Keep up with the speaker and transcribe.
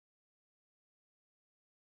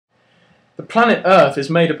The planet Earth is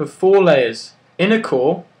made up of 4 layers: inner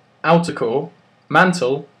core, outer core,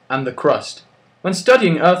 mantle, and the crust. When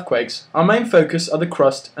studying earthquakes, our main focus are the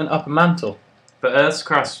crust and upper mantle. The Earth's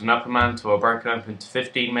crust and upper mantle are broken up into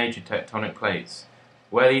 15 major tectonic plates.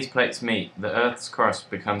 Where these plates meet, the Earth's crust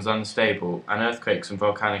becomes unstable and earthquakes and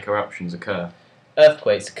volcanic eruptions occur.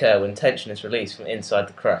 Earthquakes occur when tension is released from inside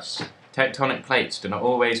the crust. Tectonic plates do not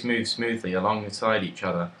always move smoothly alongside each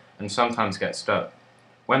other and sometimes get stuck.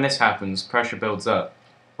 When this happens, pressure builds up.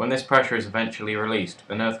 When this pressure is eventually released,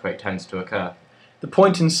 an earthquake tends to occur. The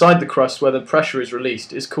point inside the crust where the pressure is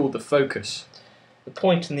released is called the focus. The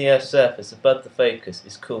point in the Earth's surface above the focus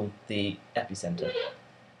is called the epicenter.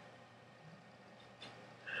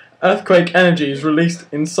 Earthquake energy is released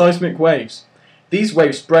in seismic waves. These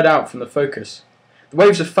waves spread out from the focus. The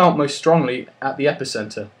waves are felt most strongly at the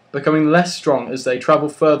epicenter, becoming less strong as they travel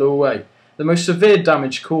further away. The most severe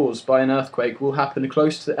damage caused by an earthquake will happen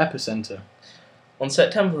close to the epicenter. On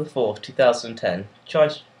September the 4th, 2010,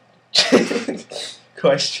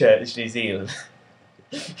 Christchurch, New Zealand.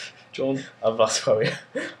 John? I've lost my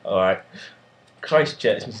Alright.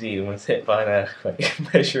 Christchurch, New Zealand was hit by an earthquake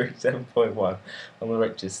measuring 7.1 on the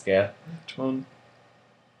Richter scale. John?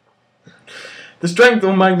 The strength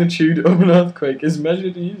or magnitude of an earthquake is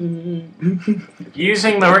measured using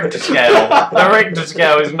the Richter scale. The Richter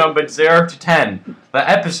scale is numbered 0 to 10. The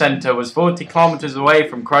epicenter was 40 kilometers away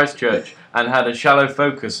from Christchurch and had a shallow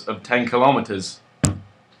focus of 10 kilometers.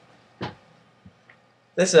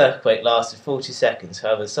 This earthquake lasted 40 seconds,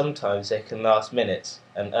 however sometimes they can last minutes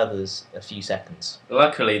and others a few seconds.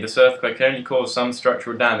 Luckily, this earthquake only caused some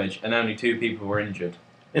structural damage and only 2 people were injured.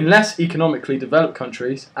 In less economically developed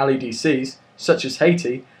countries, LEDCs, such as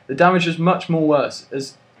Haiti, the damage is much more worse,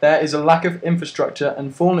 as there is a lack of infrastructure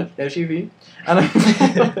and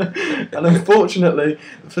unfortunately,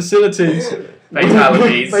 facilities...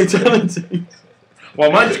 Fatalities.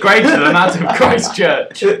 Well, much greater than that of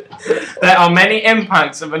Christchurch. There are many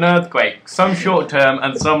impacts of an earthquake, some short-term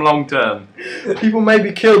and some long-term. People may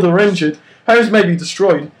be killed or injured, homes may be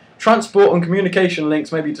destroyed, transport and communication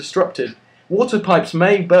links may be disrupted, water pipes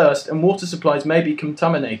may burst and water supplies may be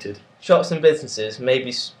contaminated. Shops and businesses may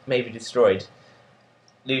be destroyed.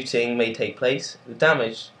 Looting may take place. The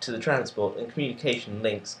damage to the transport and communication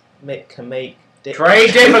links can make very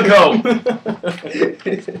difficult.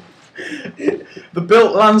 The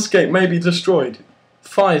built landscape may be destroyed.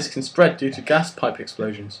 Fires can spread due to gas pipe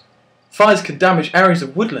explosions. Fires can damage areas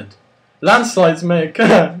of woodland. Landslides may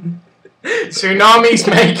occur. Tsunamis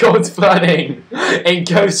may cause flooding in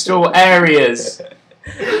coastal areas.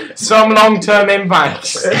 Some long-term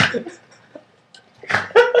impacts.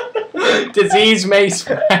 Disease may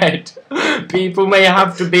spread. People may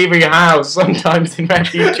have to be rehoused, sometimes in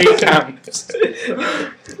refugee camps.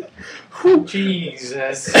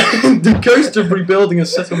 Jesus. The cost of rebuilding a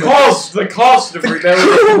settlement. The cost of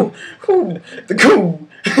rebuilding.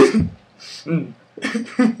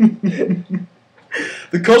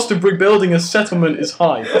 The cost of rebuilding a settlement is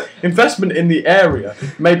high. Investment in the area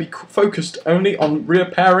may be focused only on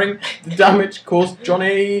repairing the damage caused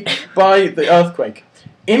Jonny by the earthquake.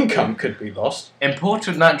 Income could be lost.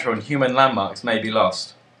 Important natural and human landmarks may be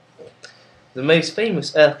lost. The most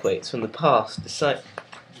famous earthquakes from the past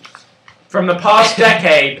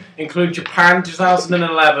decade include Japan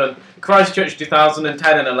 2011, Christchurch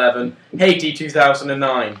 2010 and 11, Haiti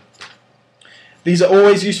 2009. These are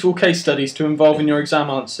always useful case studies to involve in your exam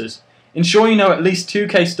answers. Ensure you know at least 2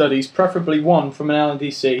 case studies, preferably one from an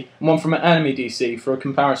LDC and one from an enemy DC for a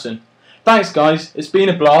comparison. Thanks guys, it's been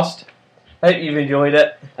a blast. Hope you've enjoyed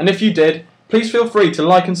it. And if you did, please feel free to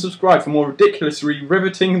like and subscribe for more ridiculously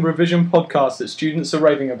riveting revision podcasts that students are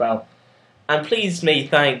raving about. And please may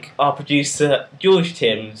thank our producer, George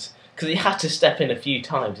Timms, because he had to step in a few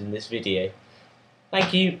times in this video.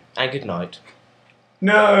 Thank you, and good night.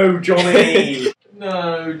 No, Jonny!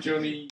 No, Jonny.